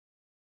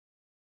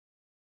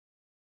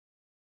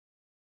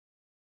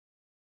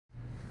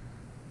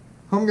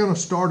I'm going to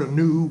start a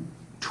new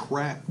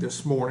track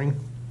this morning.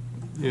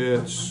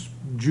 It's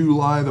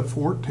July the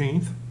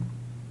 14th,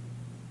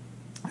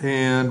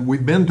 and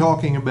we've been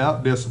talking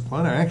about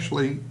discipline.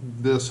 Actually,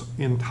 this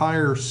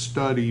entire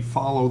study,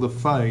 Follow the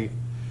Faith,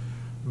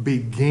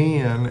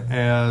 began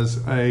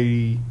as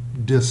a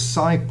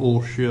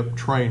discipleship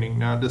training.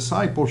 Now,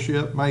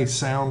 discipleship may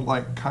sound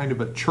like kind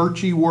of a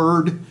churchy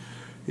word.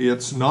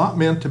 It's not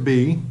meant to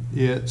be.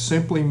 It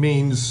simply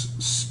means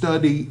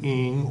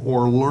studying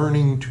or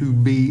learning to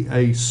be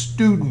a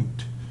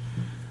student.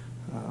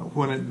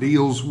 When it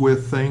deals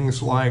with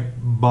things like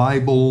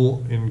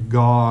Bible and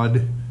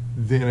God,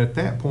 then at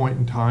that point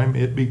in time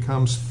it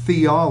becomes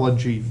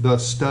theology, the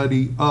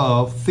study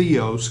of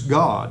theos,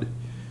 God.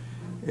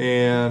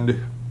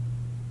 And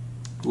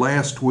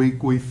last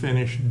week we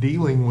finished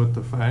dealing with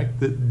the fact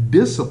that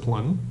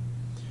discipline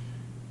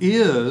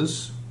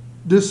is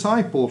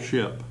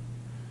discipleship.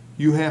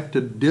 You have to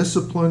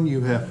discipline,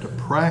 you have to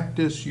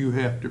practice, you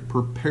have to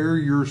prepare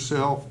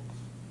yourself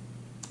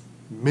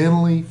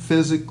mentally,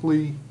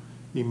 physically,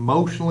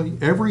 emotionally,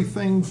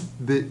 everything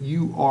that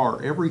you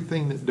are,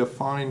 everything that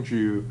defines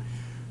you,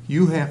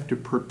 you have to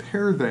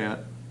prepare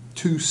that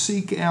to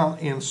seek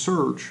out and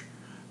search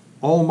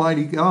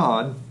Almighty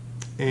God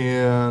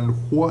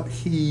and what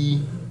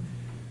He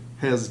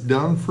has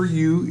done for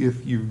you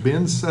if you've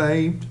been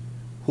saved,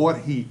 what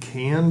He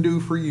can do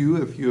for you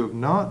if you have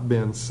not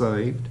been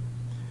saved.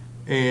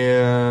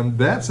 And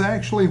that's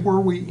actually where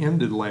we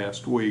ended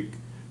last week.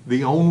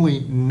 The only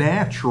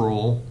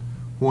natural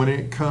when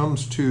it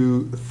comes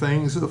to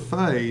things of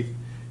faith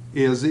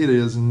is it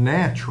is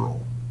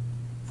natural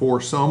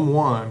for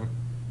someone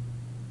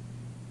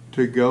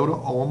to go to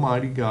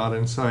Almighty God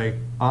and say,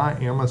 I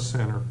am a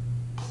sinner.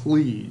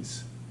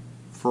 Please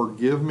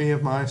forgive me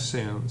of my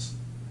sins.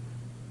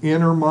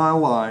 Enter my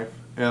life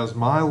as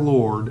my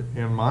Lord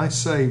and my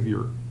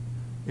Savior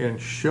and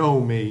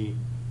show me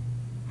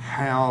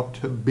how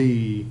to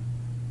be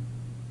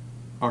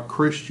a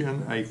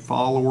Christian, a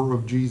follower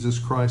of Jesus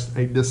Christ,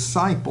 a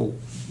disciple,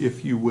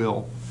 if you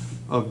will,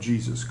 of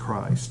Jesus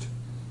Christ.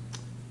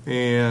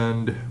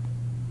 And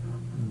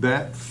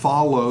that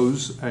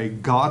follows a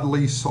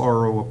godly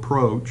sorrow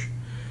approach.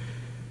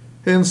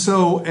 And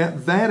so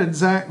at that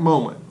exact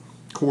moment,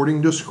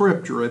 according to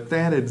Scripture, at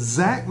that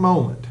exact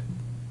moment,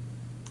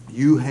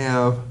 you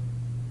have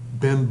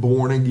been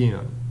born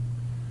again.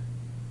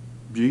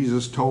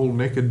 Jesus told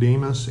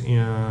Nicodemus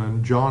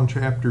in John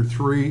chapter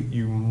 3,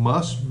 you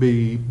must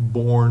be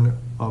born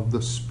of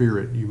the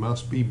Spirit. You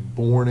must be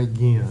born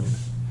again.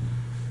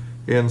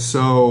 And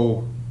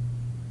so,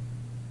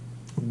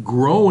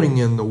 growing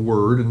in the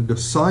Word and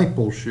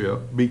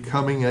discipleship,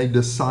 becoming a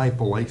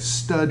disciple, a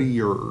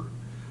studier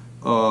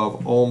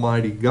of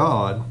Almighty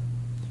God,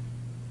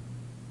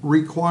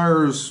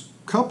 requires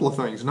a couple of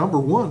things. Number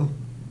one,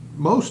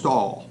 most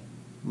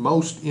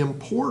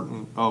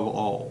important of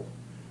all,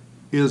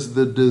 is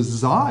the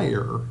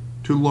desire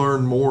to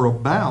learn more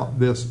about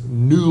this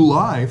new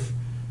life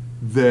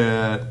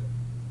that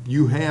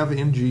you have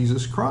in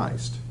Jesus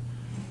Christ.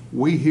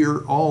 We hear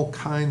all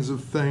kinds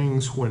of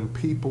things when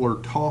people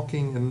are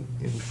talking, and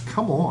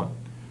come on,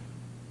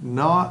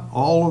 not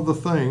all of the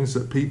things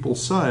that people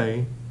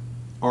say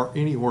are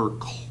anywhere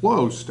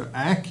close to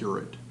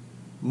accurate,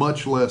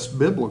 much less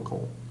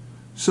biblical.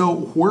 So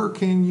where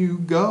can you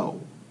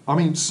go? I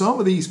mean, some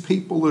of these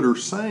people that are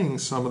saying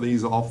some of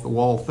these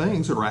off-the-wall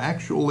things are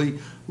actually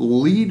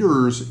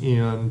leaders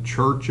in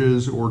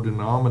churches or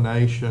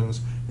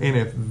denominations, and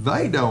if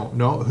they don't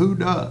know, who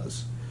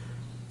does?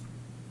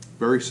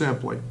 Very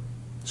simply,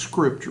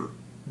 Scripture,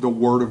 the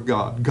Word of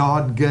God.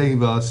 God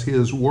gave us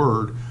His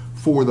Word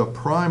for the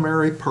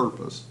primary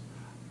purpose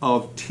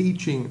of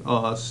teaching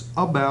us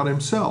about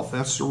Himself.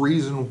 That's the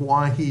reason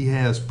why He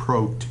has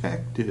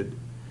protected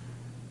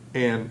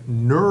and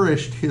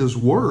nourished His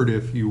Word,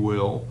 if you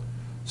will,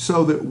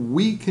 so that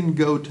we can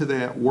go to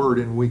that Word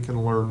and we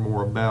can learn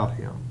more about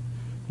Him.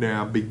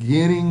 Now,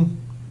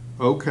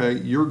 okay,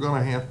 you're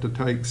going to have to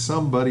take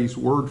somebody's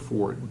word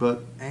for it,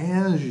 but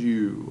as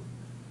you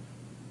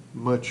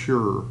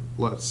mature,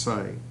 let's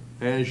say,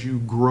 as you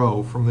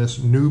grow from this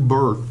new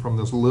birth, from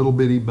this little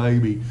bitty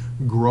baby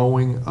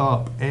growing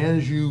up,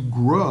 as you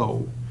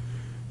grow,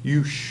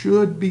 you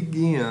should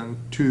begin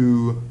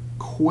to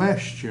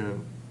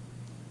question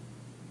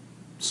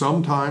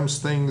sometimes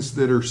things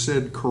that are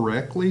said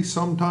correctly,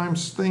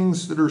 sometimes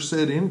things that are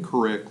said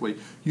incorrectly.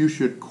 You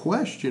should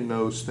question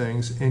those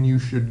things, and you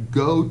should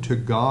go to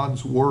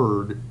God's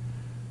Word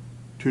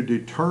to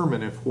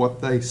determine if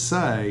what they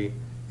say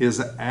is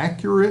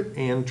accurate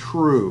and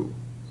true.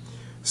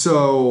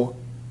 So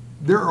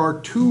there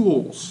are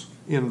tools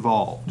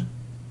involved.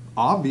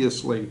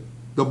 Obviously,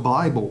 the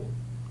Bible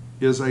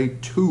is a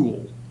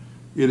tool.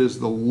 It is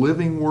the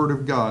living Word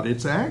of God.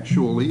 It's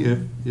actually,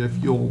 if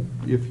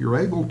you're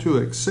able to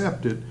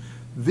accept it,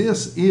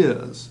 this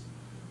is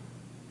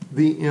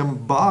the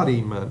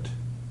embodiment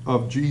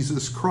of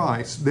Jesus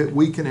Christ that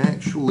we can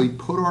actually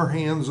put our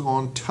hands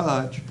on,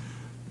 touch,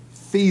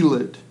 feel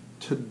it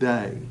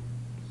today.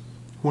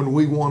 When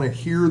we want to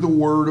hear the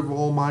Word of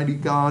Almighty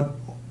God,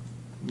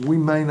 we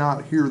may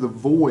not hear the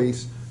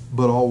voice,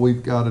 but all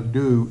we've got to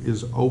do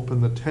is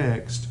open the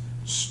text,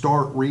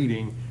 start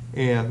reading,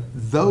 and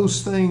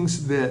those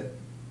things that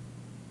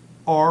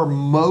are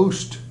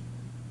most,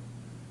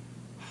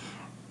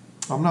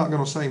 I'm not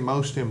going to say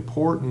most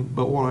important,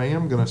 but what I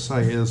am going to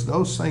say is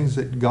those things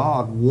that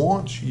God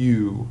wants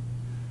you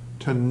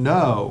to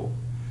know,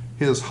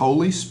 His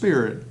Holy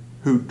Spirit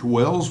who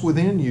dwells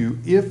within you,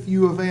 if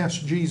you have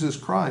asked Jesus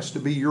Christ to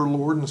be your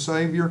Lord and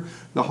Savior,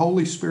 the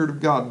Holy Spirit of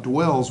God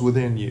dwells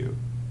within you.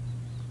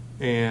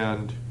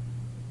 And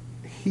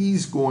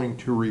He's going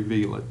to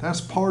reveal it.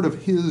 That's part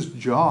of His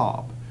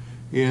job.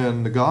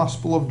 In the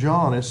Gospel of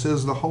John, it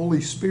says the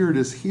Holy Spirit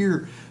is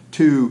here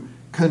to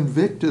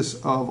convict us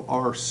of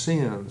our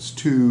sins,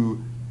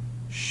 to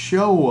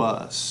show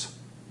us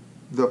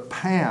the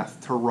path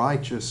to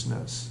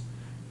righteousness,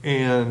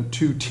 and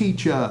to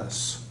teach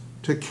us,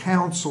 to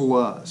counsel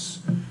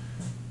us.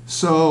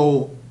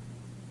 So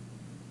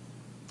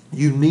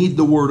you need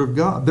the Word of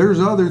God. There's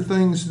other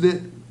things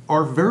that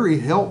are very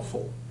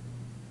helpful.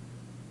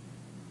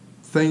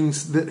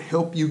 Things that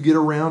help you get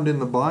around in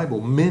the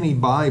Bible. Many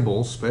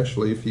Bibles,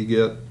 especially if you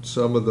get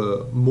some of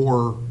the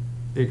more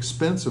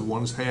expensive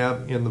ones,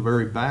 have in the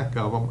very back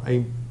of them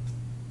a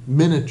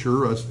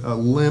miniature, a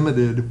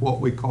limited,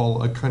 what we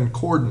call a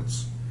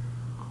concordance.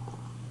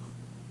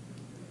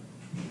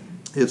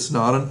 It's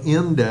not an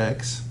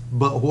index,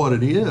 but what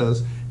it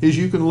is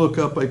you can look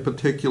up a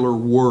particular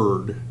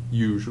word,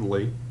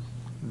 usually,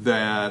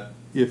 that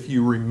if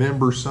you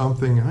remember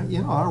something,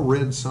 I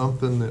read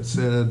something that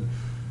said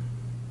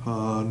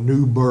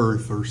new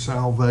birth or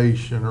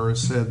salvation, or it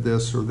said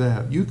this or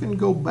that. You can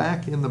go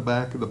back in the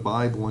back of the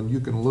Bible and you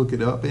can look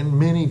it up, and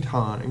many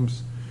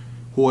times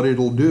what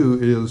it'll do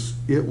is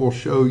it will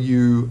show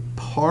you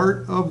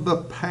part of the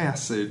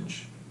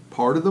passage,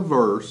 part of the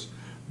verse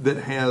that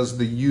has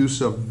the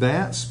use of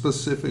that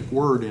specific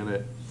word in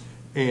it,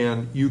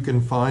 and you can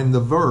find the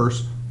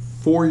verse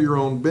for your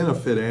own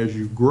benefit as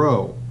you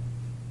grow.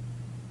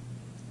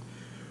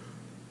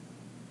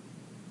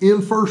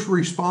 In First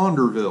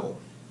Responderville,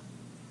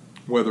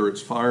 whether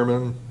it's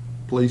firemen,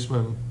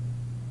 policemen,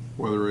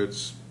 whether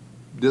it's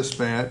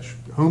dispatch,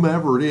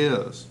 whomever it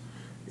is,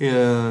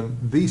 in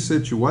these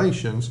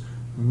situations,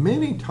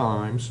 many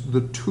times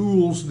the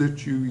tools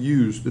that you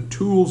use, the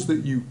tools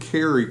that you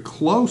carry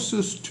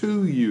closest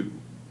to you,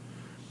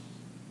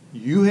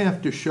 you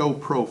have to show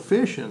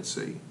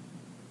proficiency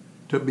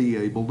to be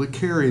able to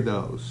carry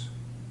those.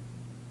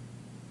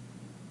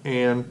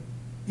 And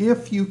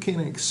if you can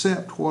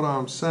accept what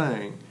I'm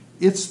saying,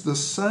 it's the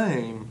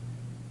same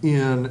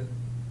in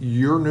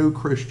your new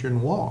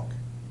Christian walk.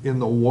 In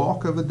the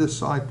walk of a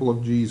disciple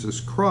of Jesus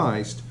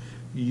Christ,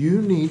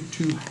 you need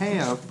to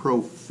have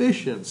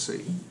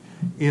proficiency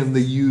in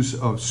the use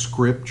of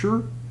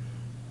Scripture,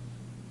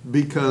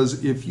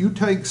 because if you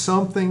take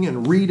something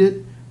and read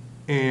it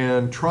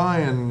and try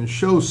and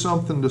show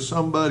something to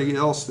somebody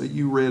else that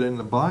you read in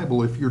the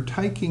Bible, if you're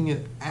taking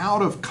it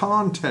out of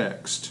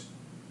context,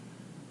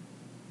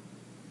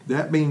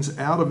 that means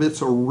out of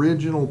its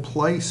original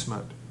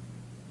placement,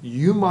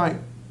 you might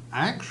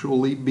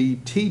actually be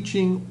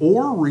teaching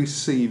or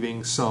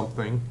receiving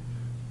something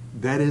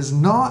that is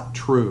not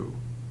true,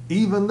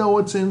 even though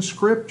it's in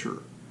Scripture.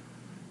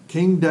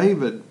 King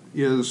David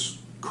is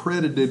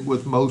credited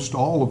with most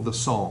all of the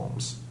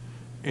Psalms.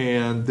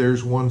 And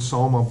there's one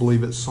Psalm, I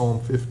believe it's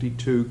Psalm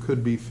 52,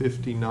 could be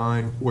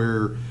 59,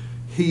 where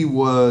he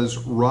was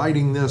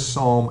writing this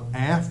Psalm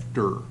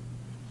after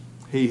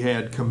he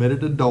had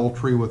committed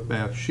adultery with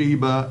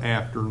Bathsheba,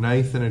 after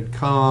Nathan had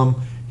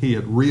come. He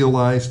had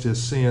realized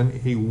his sin.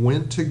 He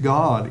went to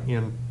God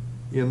in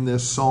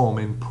this psalm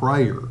in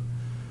prayer.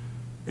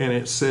 And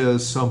it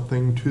says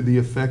something to the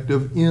effect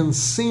of, "In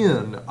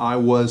sin I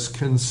was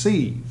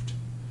conceived."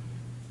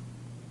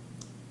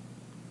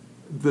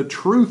 The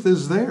truth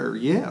is there.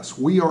 Yes,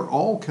 we are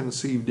all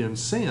conceived in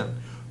sin.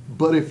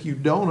 But if you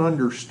don't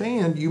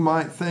understand, you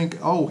might think,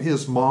 oh,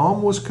 his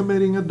mom was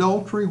committing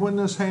adultery when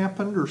this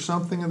happened, or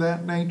something of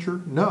that nature.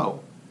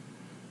 No.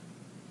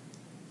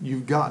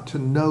 You've got to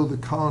know the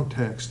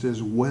context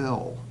as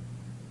well.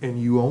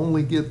 And you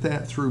only get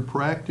that through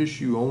practice.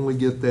 You only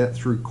get that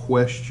through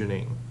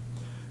questioning.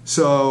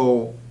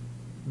 So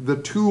the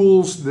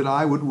tools that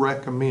I would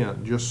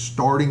recommend, just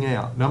starting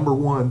out. Number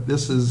one,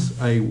 this is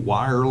a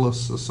wireless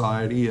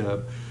society,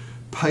 a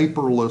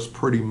paperless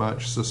pretty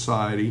much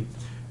society.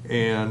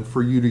 And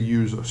for you to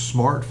use a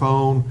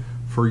smartphone,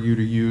 for you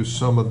to use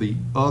some of the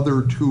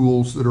other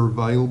tools that are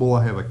available.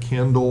 I have a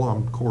Kindle.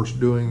 I'm, of course,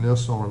 doing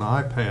this on an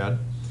iPad.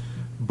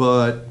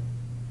 But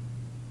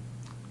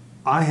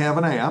I have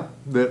an app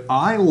that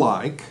I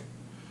like,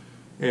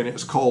 and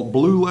it's called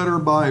Blue Letter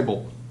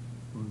Bible,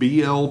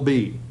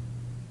 BLB.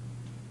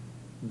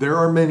 There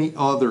are many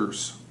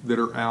others that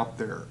are out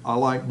there. I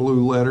like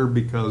Blue Letter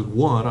because,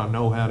 one, I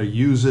know how to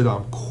use it.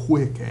 I'm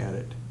quick at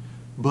it.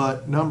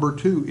 But number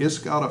two, it's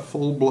got a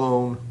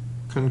full-blown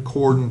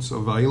concordance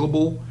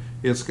available.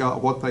 It's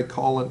got what they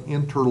call an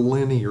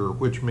interlinear,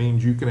 which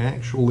means you can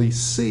actually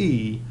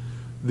see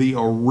the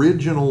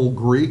original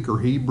Greek or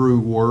Hebrew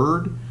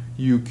word.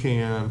 You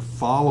can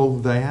follow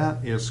that.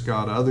 It's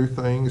got other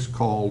things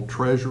called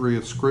Treasury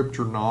of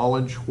Scripture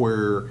Knowledge,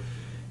 where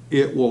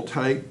it will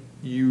take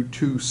you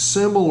to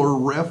similar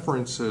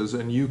references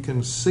and you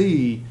can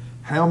see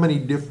how many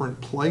different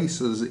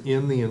places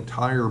in the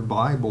entire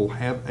Bible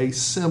have a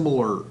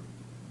similar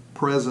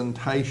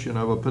presentation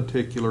of a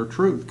particular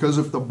truth. Because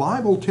if the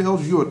Bible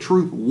tells you a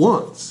truth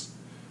once,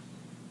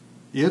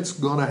 it's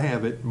going to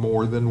have it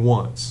more than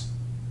once.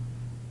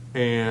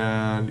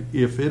 And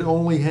if it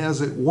only has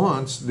it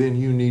once, then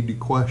you need to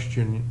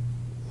question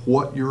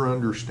what your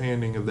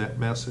understanding of that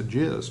message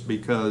is,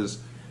 because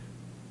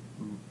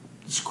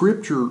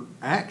Scripture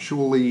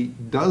actually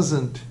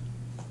doesn't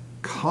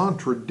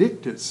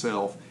contradict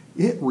itself.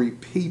 It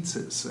repeats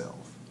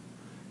itself.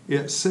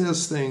 It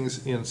says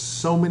things in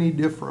so many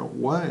different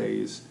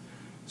ways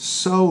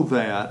so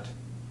that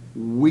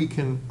we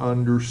can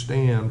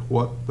understand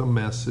what the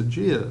message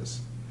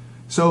is.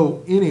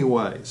 So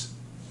anyways,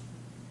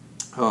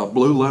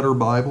 Blue Letter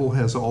Bible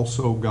has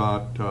also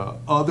got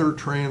other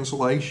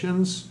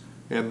translations,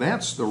 and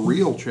that's the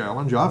real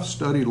challenge. I've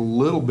studied a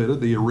little bit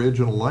of the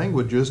original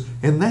languages,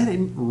 and that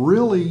isn't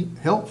really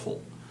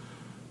helpful.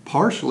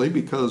 Partially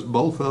because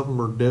both of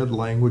them are dead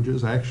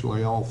languages,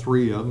 actually all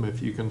three of them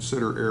if you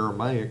consider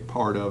Aramaic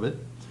part of it.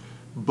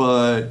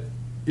 But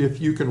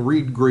if you can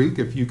read Greek,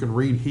 if you can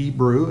read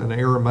Hebrew and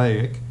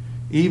Aramaic,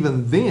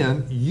 even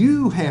then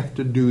you have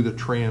to do the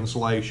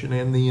translation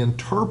and the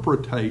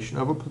interpretation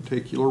of a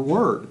particular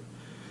word.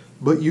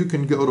 But you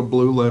can go to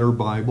Blue Letter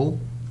Bible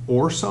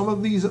or some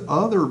of these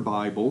other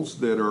Bibles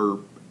that are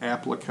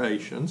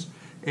applications,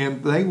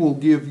 and they will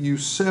give you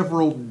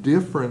several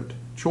different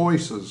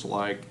choices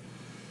like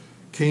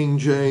King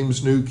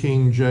James, New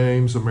King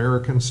James,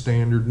 American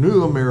Standard,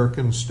 New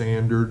American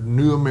Standard,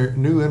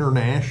 New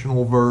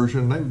International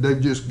Version.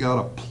 They've just got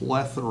a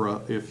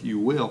plethora, if you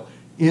will.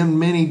 In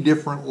many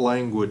different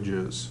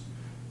languages,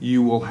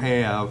 you will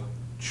have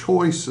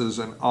choices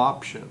and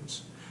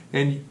options.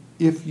 And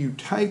if you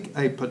take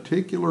a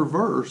particular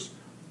verse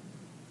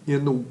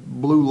in the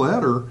Blue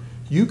Letter,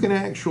 you can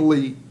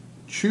actually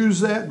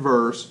choose that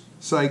verse,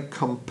 say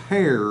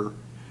compare,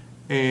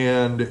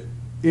 and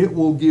it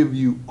will give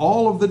you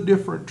all of the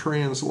different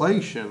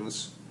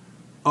translations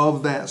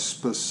of that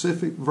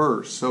specific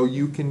verse, so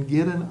you can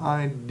get an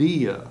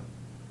idea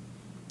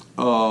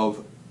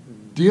of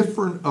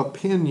different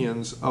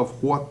opinions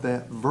of what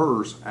that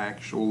verse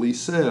actually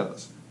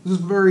says. This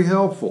is very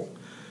helpful.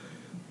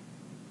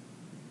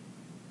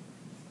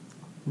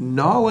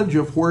 Knowledge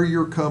of where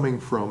you're coming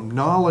from,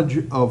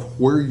 knowledge of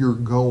where you're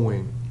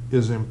going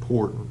is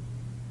important.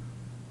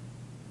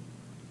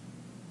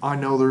 I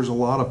know there's a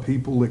lot of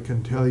people that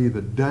can tell you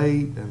the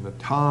date and the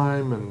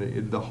time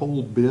and the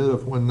whole bit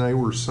of when they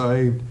were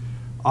saved.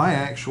 I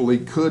actually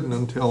couldn't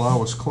until I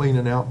was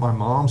cleaning out my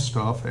mom's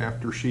stuff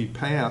after she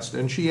passed,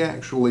 and she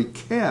actually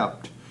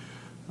kept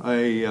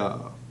a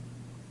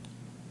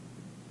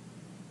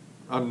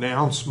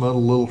announcement, a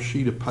little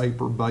sheet of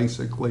paper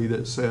basically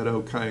that said,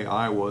 okay,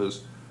 I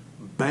was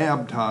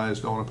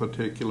baptized on a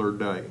particular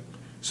day.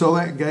 So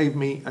that gave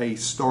me a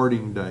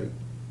starting date.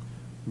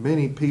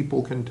 Many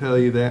people can tell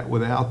you that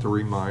without the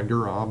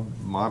reminder.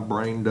 My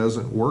brain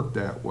doesn't work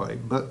that way.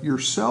 But your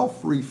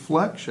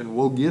self-reflection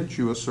will get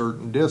you a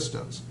certain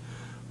distance,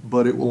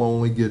 but it will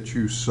only get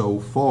you so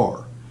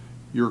far.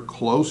 Your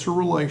closer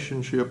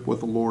relationship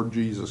with the Lord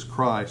Jesus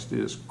Christ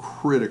is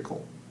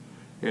critical,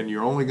 and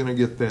you're only going to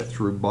get that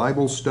through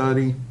Bible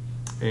study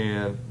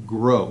and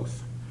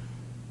growth.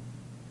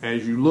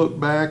 As you look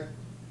back,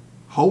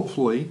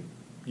 hopefully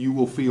you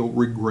will feel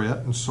regret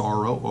and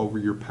sorrow over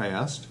your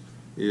past.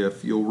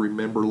 If you'll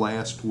remember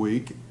last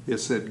week, it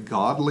said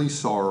godly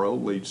sorrow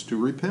leads to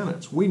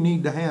repentance. We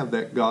need to have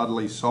that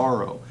godly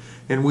sorrow.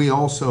 And we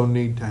also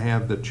need to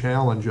have the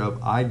challenge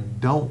of, I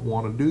don't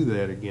want to do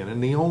that again.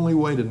 And the only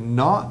way to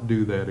not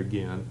do that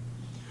again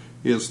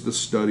is the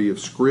study of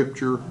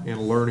Scripture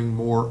and learning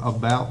more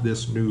about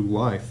this new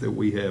life that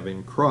we have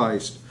in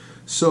Christ,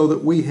 so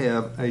that we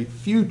have a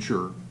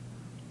future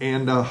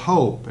and a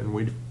hope. And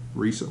we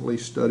recently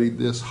studied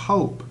this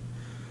hope.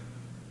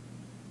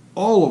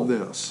 All of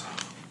this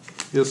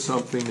is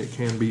something that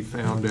can be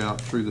found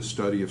out through the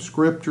study of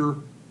Scripture,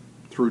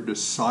 through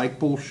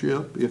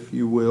discipleship, if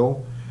you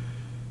will,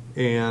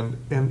 and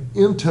an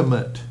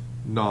intimate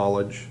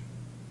knowledge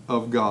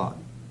of God.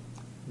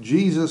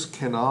 Jesus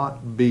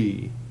cannot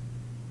be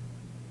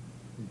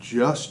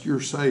just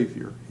your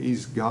Savior.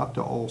 He's got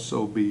to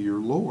also be your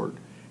Lord.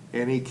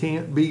 And He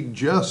can't be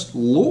just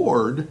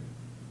Lord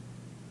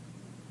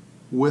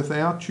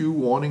without you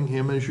wanting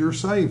Him as your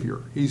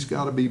Savior. He's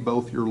got to be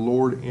both your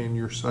Lord and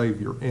your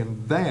Savior.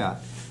 And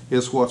that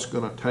is what's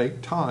going to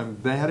take time.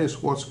 That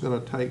is what's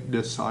going to take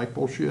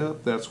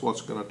discipleship. That's what's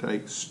going to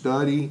take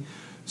study,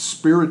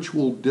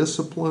 spiritual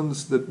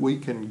disciplines that we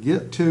can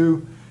get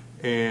to.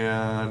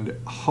 And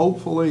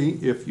hopefully,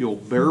 if you'll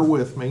bear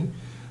with me,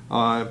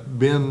 I've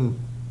been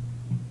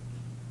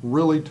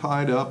really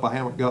tied up. I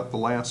haven't got the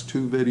last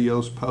 2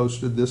 videos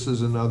posted. This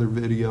is another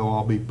video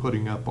I'll be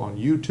putting up on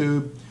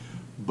YouTube.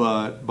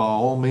 But by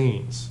all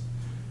means,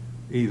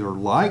 either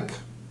like,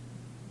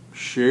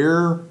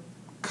 share,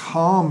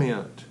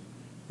 comment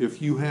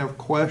if you have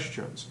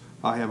questions.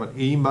 I have an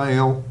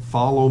email,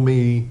 follow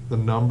me, the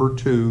number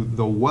 2,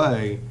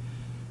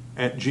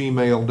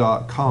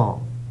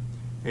 theway@gmail.com.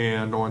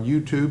 And on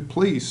YouTube,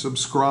 please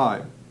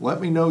subscribe.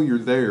 Let me know you're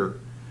there.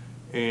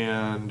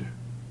 And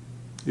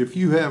if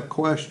you have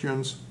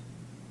questions,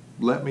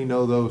 let me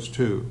know those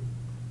too.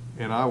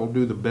 And I will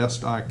do the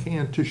best I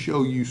can to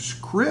show you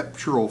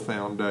scriptural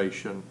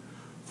foundation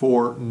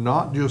for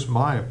not just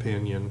my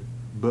opinion,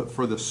 but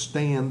for the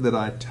stand that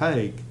I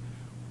take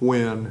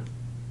when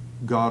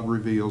God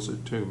reveals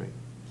it to me.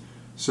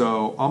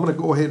 So I'm going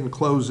to go ahead and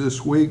close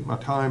this week. My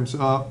time's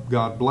up.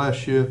 God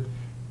bless you.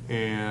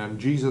 And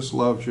Jesus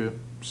loves you.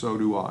 So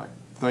do I.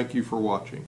 Thank you for watching.